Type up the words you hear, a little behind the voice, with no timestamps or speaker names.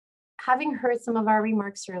having heard some of our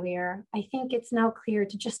remarks earlier, I think it's now clear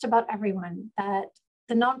to just about everyone that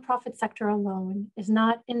the nonprofit sector alone is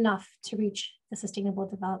not enough to reach the Sustainable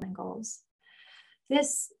Development Goals.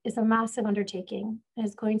 This is a massive undertaking and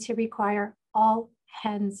is going to require all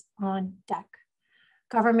hands on deck.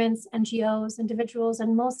 Governments, NGOs, individuals,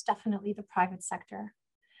 and most definitely the private sector.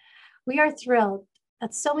 We are thrilled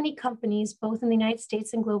that so many companies, both in the United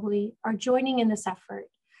States and globally, are joining in this effort,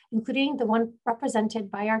 including the one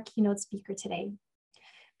represented by our keynote speaker today.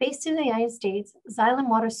 Based in the United States, Xylem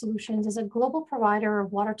Water Solutions is a global provider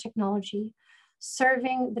of water technology,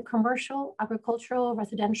 serving the commercial, agricultural,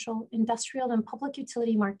 residential, industrial, and public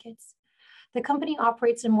utility markets. The company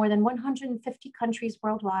operates in more than 150 countries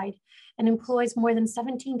worldwide and employs more than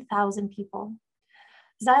 17,000 people.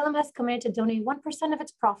 Xylem has committed to donate 1% of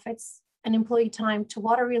its profits and employee time to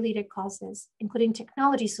water-related causes, including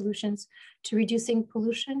technology solutions to reducing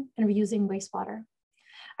pollution and reusing wastewater.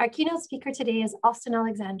 Our keynote speaker today is Austin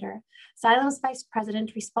Alexander, Xylem's Vice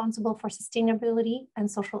President responsible for sustainability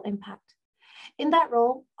and social impact. In that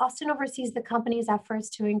role, Austin oversees the company's efforts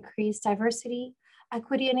to increase diversity,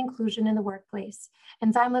 equity, and inclusion in the workplace,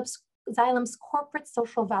 and Xylem's corporate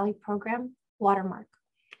social value program, Watermark.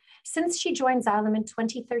 Since she joined Xylem in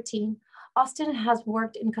 2013, Austin has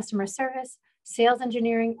worked in customer service, sales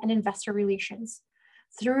engineering, and investor relations.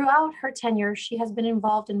 Throughout her tenure, she has been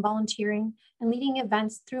involved in volunteering and leading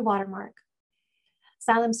events through Watermark,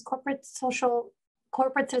 Xylem's corporate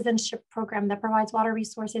citizenship program that provides water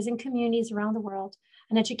resources in communities around the world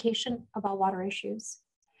and education about water issues.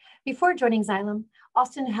 Before joining Xylem,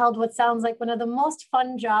 Austin held what sounds like one of the most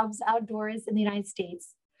fun jobs outdoors in the United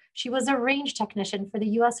States. She was a range technician for the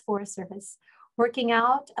US Forest Service, working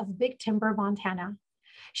out of Big Timber, Montana.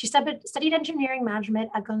 She studied engineering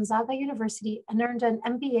management at Gonzaga University and earned an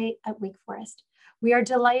MBA at Wake Forest. We are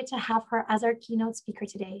delighted to have her as our keynote speaker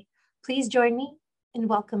today. Please join me in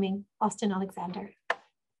welcoming Austin Alexander.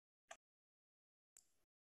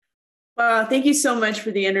 Thank you so much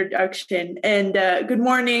for the introduction, and good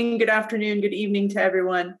morning, good afternoon, good evening to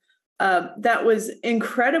everyone. That was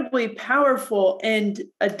incredibly powerful and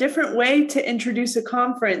a different way to introduce a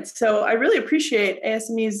conference. So I really appreciate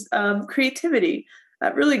ASME's creativity.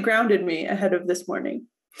 That really grounded me ahead of this morning.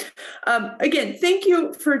 Again, thank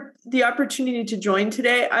you for the opportunity to join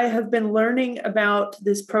today. I have been learning about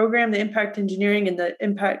this program, the Impact Engineering and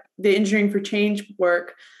the Engineering for Change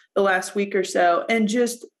work the last week or so, and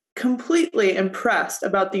just completely impressed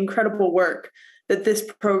about the incredible work that this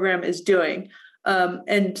program is doing,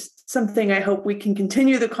 and something I hope we can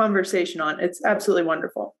continue the conversation on. It's absolutely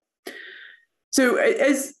wonderful. So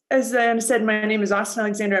as I said, my name is Austin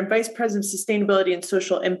Alexander. I'm Vice President of Sustainability and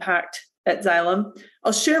Social Impact at Xylem.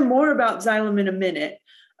 I'll share more about Xylem in a minute,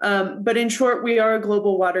 but in short, we are a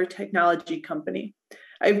global water technology company.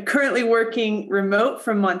 I'm currently working remote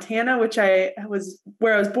from Montana, which where I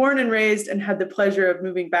was born and raised and had the pleasure of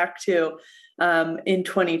moving back to in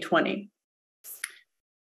 2020.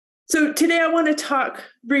 So today I want to talk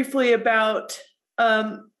briefly about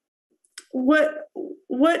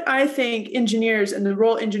what I think engineers and the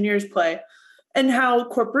role engineers play, and how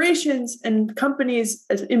corporations and companies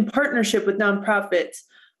in partnership with nonprofits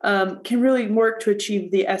can really work to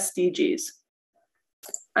achieve the SDGs.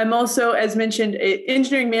 I'm also, as mentioned, an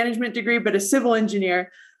engineering management degree, but a civil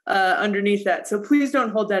engineer underneath that. So please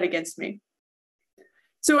don't hold that against me.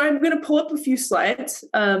 So I'm going to pull up a few slides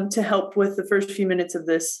to help with the first few minutes of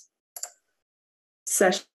this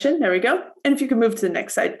session. There we go. And if you can move to the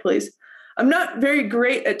next slide, please. I'm not very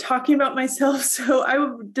great at talking about myself, so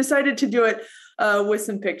I decided to do it with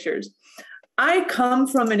some pictures. I come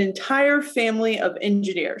from an entire family of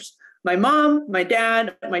engineers. My mom, my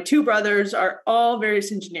dad, my two brothers are all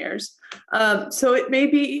various engineers. So it may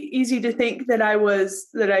be easy to think that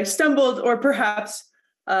I stumbled or perhaps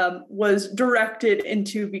was directed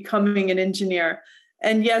into becoming an engineer.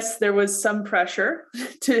 And yes, there was some pressure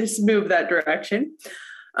to move that direction.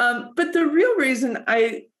 But the real reason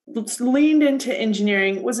I leaned into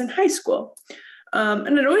engineering was in high school.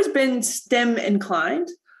 And I'd always been STEM inclined.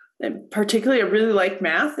 And particularly, I really liked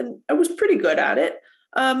math, and I was pretty good at it.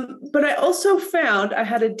 But I also found I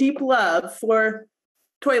had a deep love for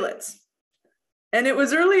toilets. And it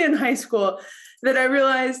was early in high school that I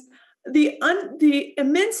realized the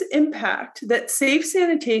immense impact that safe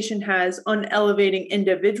sanitation has on elevating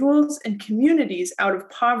individuals and communities out of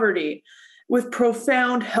poverty with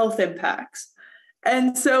profound health impacts.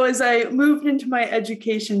 And so as I moved into my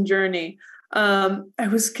education journey, I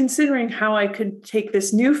was considering how I could take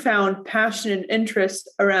this newfound passion and interest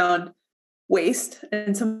around waste,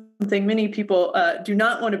 and something many people do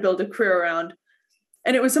not want to build a career around.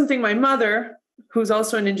 And it was something my mother, who's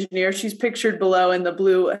also an engineer, she's pictured below in the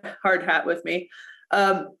blue hard hat with me,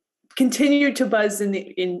 continued to buzz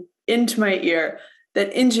into my ear that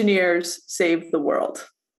engineers save the world.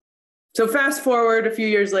 So fast forward a few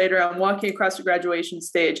years later, I'm walking across the graduation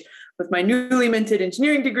stage with my newly minted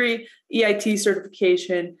engineering degree, EIT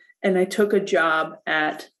certification, and I took a job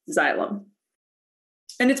at Xylem.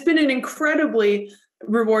 And it's been an incredibly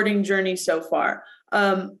rewarding journey so far.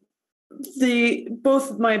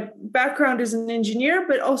 Both my background as an engineer,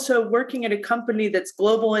 but also working at a company that's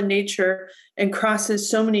global in nature and crosses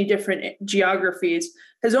so many different geographies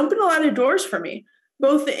has opened a lot of doors for me,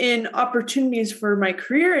 both in opportunities for my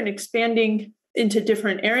career and expanding into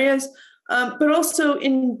different areas, but also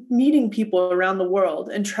in meeting people around the world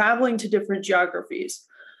and traveling to different geographies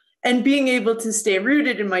and being able to stay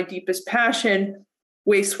rooted in my deepest passion,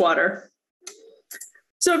 wastewater.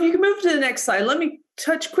 So if you can move to the next slide, let me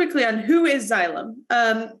touch quickly on who is Xylem.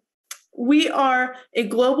 We are a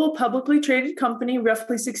global publicly traded company,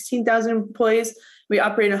 roughly 16,000 employees. We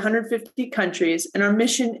operate in 150 countries, and our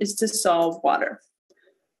mission is to solve water.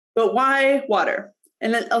 But why water?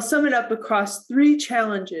 And I'll sum it up across 3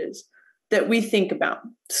 challenges that we think about: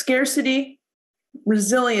 scarcity,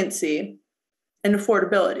 resiliency, and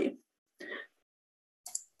affordability.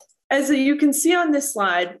 As you can see on this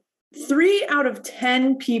slide, 3 out of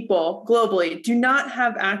 10 people globally do not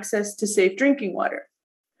have access to safe drinking water.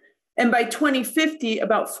 And by 2050,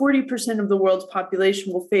 about 40% of the world's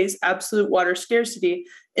population will face absolute water scarcity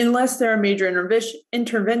unless there are major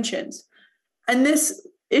interventions. And this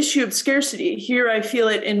issue of scarcity, here I feel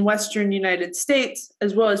it in Western United States,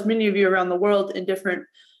 as well as many of you around the world in different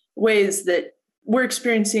ways, that we're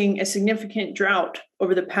experiencing a significant drought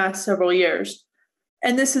over the past several years.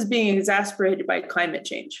 And this is being exacerbated by climate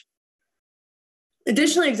change.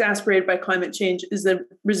 Additionally exacerbated by climate change is the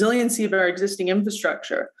resiliency of our existing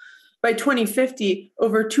infrastructure. By 2050,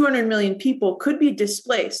 over 200 million people could be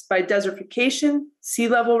displaced by desertification, sea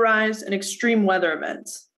level rise, and extreme weather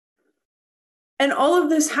events. And all of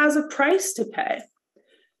this has a price to pay.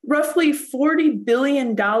 Roughly $40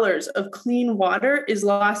 billion of clean water is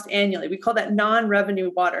lost annually. We call that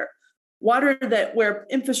non-revenue water. Water where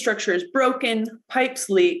infrastructure is broken, pipes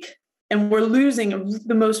leak, and we're losing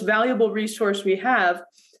the most valuable resource we have,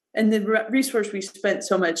 and the resource we spent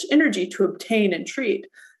so much energy to obtain and treat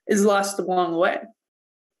is lost along the way.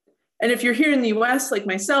 And if you're here in the US, like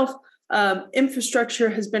myself, infrastructure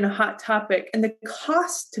has been a hot topic, and the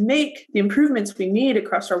cost to make the improvements we need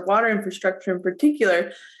across our water infrastructure in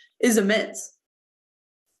particular is immense.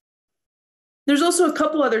 There's also a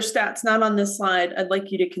couple other stats not on this slide I'd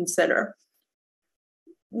like you to consider.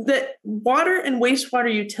 That water and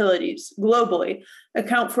wastewater utilities globally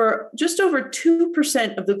account for just over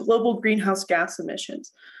 2% of the global greenhouse gas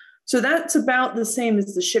emissions. So that's about the same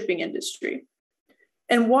as the shipping industry.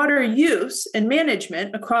 And water use and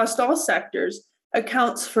management across all sectors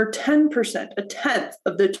accounts for 10%, a tenth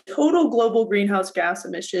of the total global greenhouse gas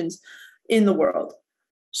emissions in the world.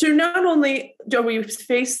 So not only do we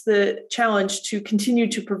face the challenge to continue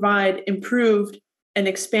to provide improved and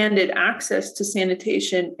expanded access to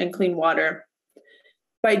sanitation and clean water,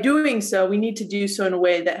 by doing so, we need to do so in a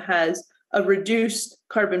way that has a reduced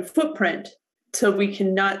carbon footprint so we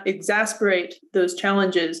can not exacerbate those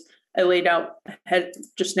challenges I laid out ahead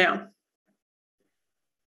just now.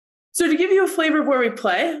 So to give you a flavor of where we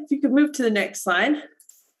play, if you could move to the next slide.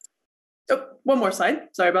 Oh, one more slide.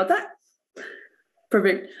 Sorry about that.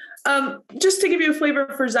 Perfect. Just to give you a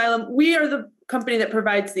flavor for Xylem, we are the company that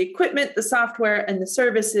provides the equipment, the software, and the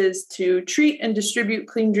services to treat and distribute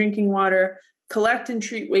clean drinking water, collect and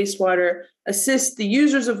treat wastewater, assist the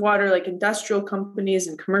users of water like industrial companies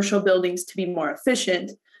and commercial buildings to be more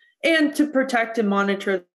efficient, and to protect and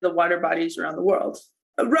monitor the water bodies around the world.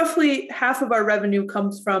 Roughly half of our revenue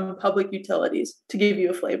comes from public utilities, to give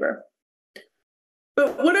you a flavor.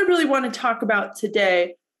 But what I really want to talk about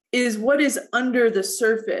today is what is under the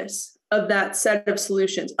surface of that set of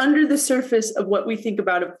solutions, under the surface of what we think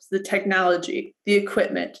about as the technology, the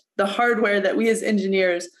equipment, the hardware that we as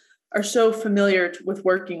engineers are so familiar with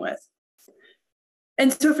working with.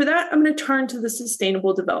 And so for that, I'm going to turn to the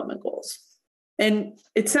Sustainable Development Goals. And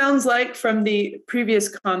it sounds like from the previous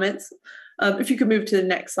comments, if you could move to the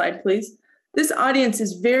next slide, please. This audience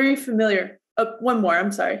is very familiar. One more,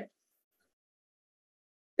 I'm sorry.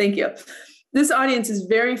 Thank you. This audience is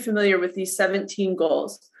very familiar with these 17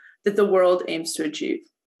 goals that the world aims to achieve.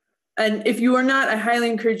 And if you are not, I highly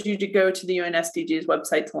encourage you to go to the UN SDGs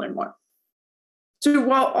website to learn more. So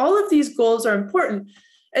while all of these goals are important,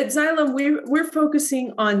 at Xylem, we're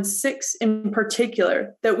focusing on 6 in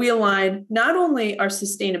particular that we align not only our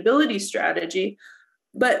sustainability strategy,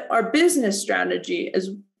 but our business strategy as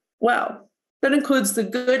well. That includes the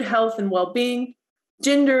good health and well-being,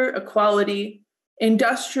 gender equality,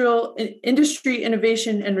 industry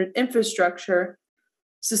innovation and infrastructure,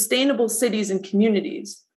 sustainable cities and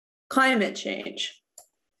communities, climate change,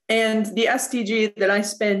 and the SDG that I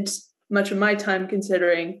spent much of my time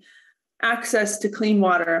considering, access to clean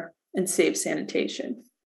water and safe sanitation.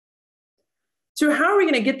 So how are we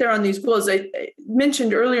going to get there on these goals? I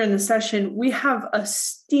mentioned earlier in the session, we have a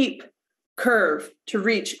steep curve to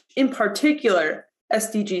reach, in particular,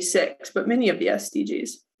 SDG 6, but many of the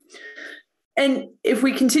SDGs. And if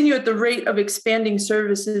we continue at the rate of expanding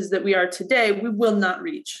services that we are today, we will not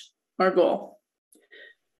reach our goal.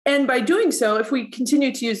 And by doing so, if we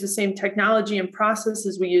continue to use the same technology and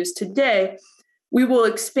processes we use today, we will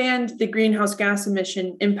expand the greenhouse gas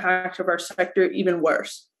emission impact of our sector even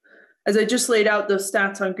worse. As I just laid out those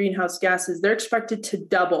stats on greenhouse gases, they're expected to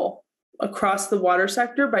double across the water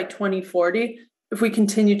sector by 2040 if we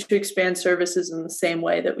continue to expand services in the same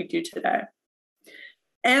way that we do today.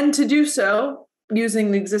 And to do so,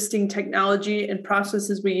 using the existing technology and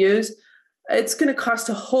processes we use, it's going to cost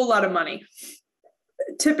a whole lot of money,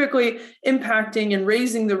 typically impacting and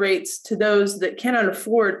raising the rates to those that cannot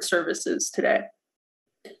afford services today.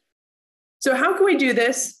 So how can we do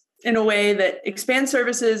this in a way that expands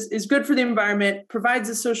services, is good for the environment, provides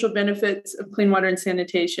the social benefits of clean water and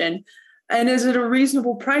sanitation, and is at a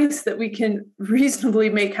reasonable price that we can reasonably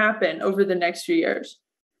make happen over the next few years?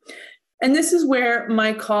 And this is where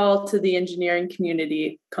my call to the engineering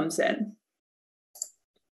community comes in.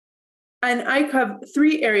 And I have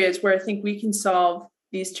 3 areas where I think we can solve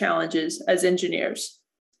these challenges as engineers.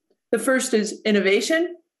 The first is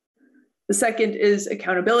innovation. The second is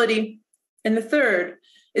accountability. And the third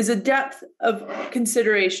is a depth of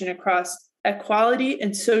consideration across equality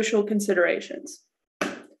and social considerations.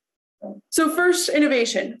 So first,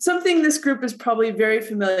 innovation, something this group is probably very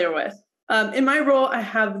familiar with. In my role, I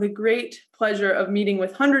have the great pleasure of meeting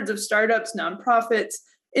with hundreds of startups, nonprofits,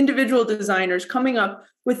 individual designers coming up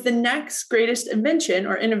with the next greatest invention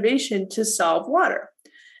or innovation to solve water.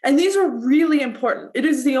 And these are really important. It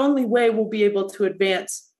is the only way we'll be able to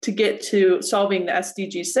advance to get to solving the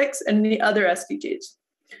SDG 6 and the other SDGs.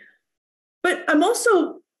 But I'm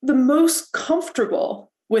also the most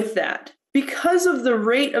comfortable with that because of the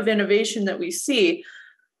rate of innovation that we see.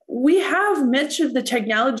 We have much of the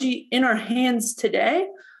technology in our hands today,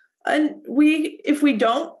 and if we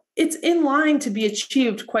don't, it's in line to be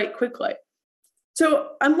achieved quite quickly. So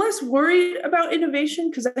I'm less worried about innovation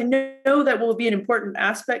because I know that will be an important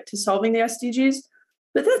aspect to solving the SDGs,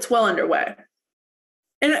 but that's well underway.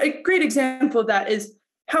 And a great example of that is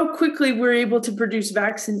how quickly we're able to produce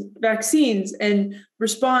vaccines and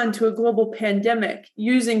respond to a global pandemic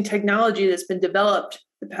using technology that's been developed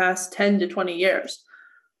the past 10 to 20 years.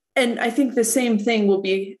 And I think the same thing will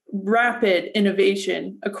be rapid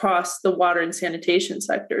innovation across the water and sanitation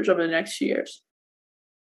sectors over the next few years.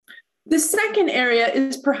 The second area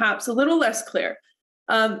is perhaps a little less clear.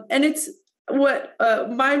 And it's what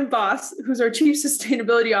my boss, who's our chief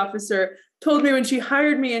sustainability officer, told me when she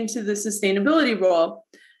hired me into the sustainability role,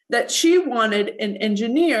 that she wanted an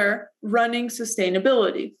engineer running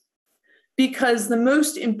sustainability. Because the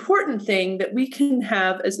most important thing that we can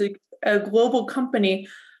have as a global company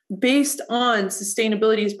based on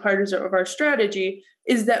sustainability as part of our strategy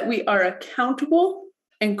is that we are accountable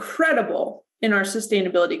and credible in our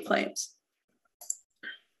sustainability claims.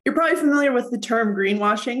 You're probably familiar with the term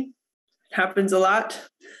greenwashing. It happens a lot.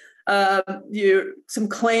 Some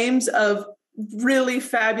claims of really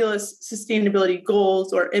fabulous sustainability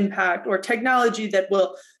goals or impact or technology that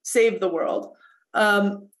will save the world.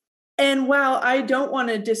 And while I don't want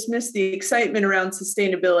to dismiss the excitement around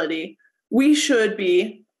sustainability, we should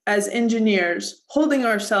be, as engineers, holding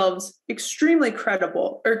ourselves extremely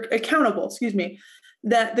accountable,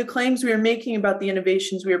 that the claims we are making about the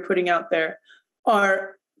innovations we are putting out there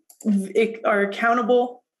are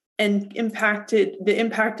accountable and impacted. The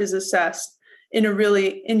impact is assessed in a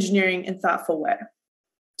really engineering and thoughtful way.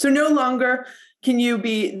 So no longer can you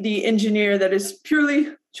be the engineer that is purely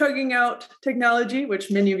chugging out technology, which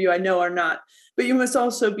many of you I know are not, but you must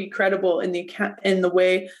also be credible in the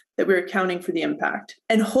way that we're accounting for the impact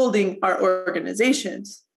and holding our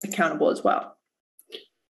organizations accountable as well.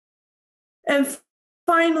 And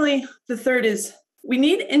finally, the third is we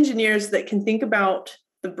need engineers that can think about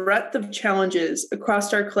the breadth of challenges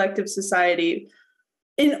across our collective society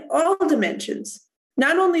in all dimensions,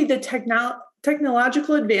 not only the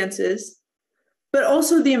technological advances, but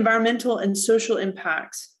also the environmental and social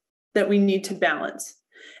impacts that we need to balance.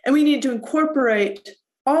 And we need to incorporate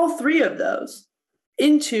all 3 of those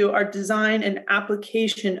into our design and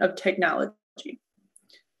application of technology.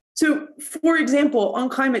 So, for example, on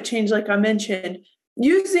climate change, like I mentioned,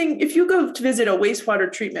 if you go to visit a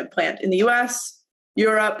wastewater treatment plant in the US,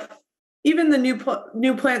 Europe, even the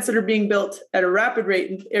new plants that are being built at a rapid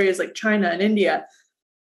rate in areas like China and India,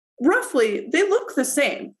 roughly, they look the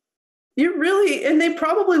same. And they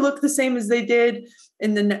probably look the same as they did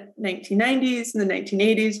in the 1990s and the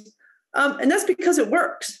 1980s. And that's because it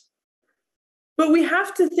works. But we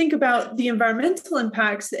have to think about the environmental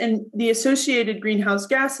impacts and the associated greenhouse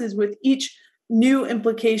gases with each new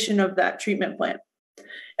implication of that treatment plant.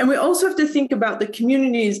 And we also have to think about the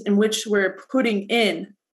communities in which we're putting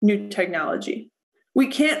in new technology. We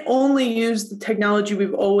can't only use the technology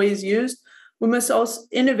we've always used. We must also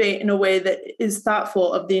innovate in a way that is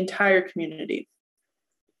thoughtful of the entire community.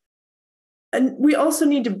 And we also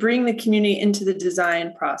need to bring the community into the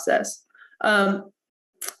design process.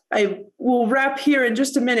 I will wrap here in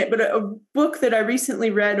just a minute, but a book that I recently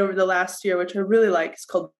read over the last year, which I really like, is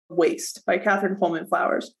called Waste by Catherine Pullman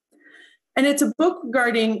Flowers. And it's a book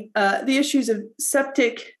regarding the issues of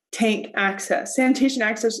septic tank access, sanitation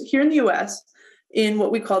access here in the US in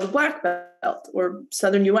what we call the Black Belt or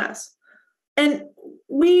Southern US. And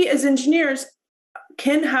we as engineers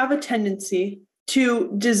can have a tendency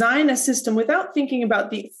to design a system without thinking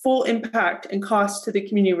about the full impact and cost to the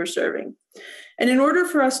community we're serving. And in order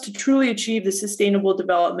for us to truly achieve the sustainable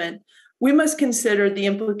development, we must consider the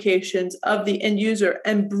implications of the end user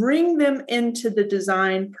and bring them into the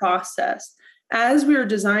design process as we are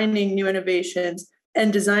designing new innovations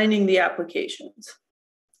and designing the applications.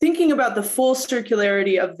 Thinking about the full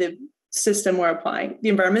circularity of the system we're applying, the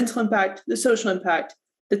environmental impact, the social impact,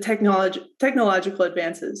 the technological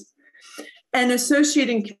advances, and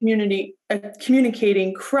associating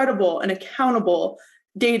communicating credible and accountable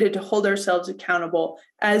data to hold ourselves accountable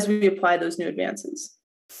as we apply those new advances.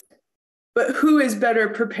 But who is better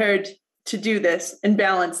prepared to do this and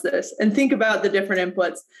balance this and think about the different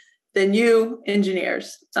inputs than you,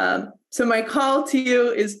 engineers? So my call to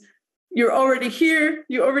you is, you're already here,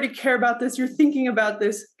 you already care about this, you're thinking about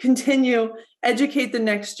this, continue, educate the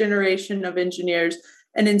next generation of engineers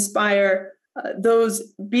and inspire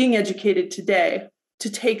those being educated today to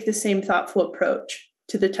take the same thoughtful approach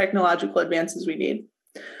to the technological advances we need.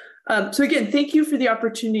 So again, thank you for the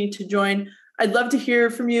opportunity to join. I'd love to hear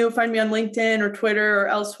from you. Find me on LinkedIn or Twitter or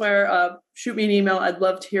elsewhere. Shoot me an email. I'd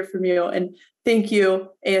love to hear from you. And thank you,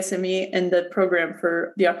 ASME and the program,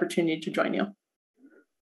 for the opportunity to join you.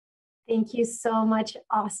 Thank you so much,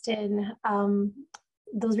 Austin.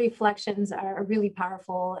 Those reflections are really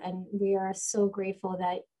powerful, and we are so grateful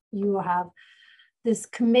that you have this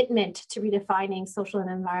commitment to redefining social and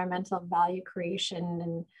environmental value creation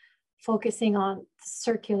and focusing on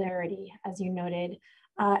circularity, as you noted.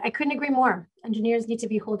 I couldn't agree more. Engineers need to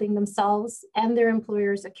be holding themselves and their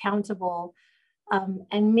employers accountable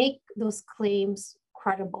and make those claims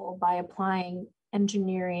credible by applying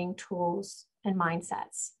engineering tools and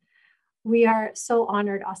mindsets. We are so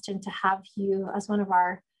honored, Austin, to have you as one of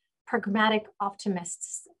our pragmatic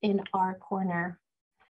optimists in our corner.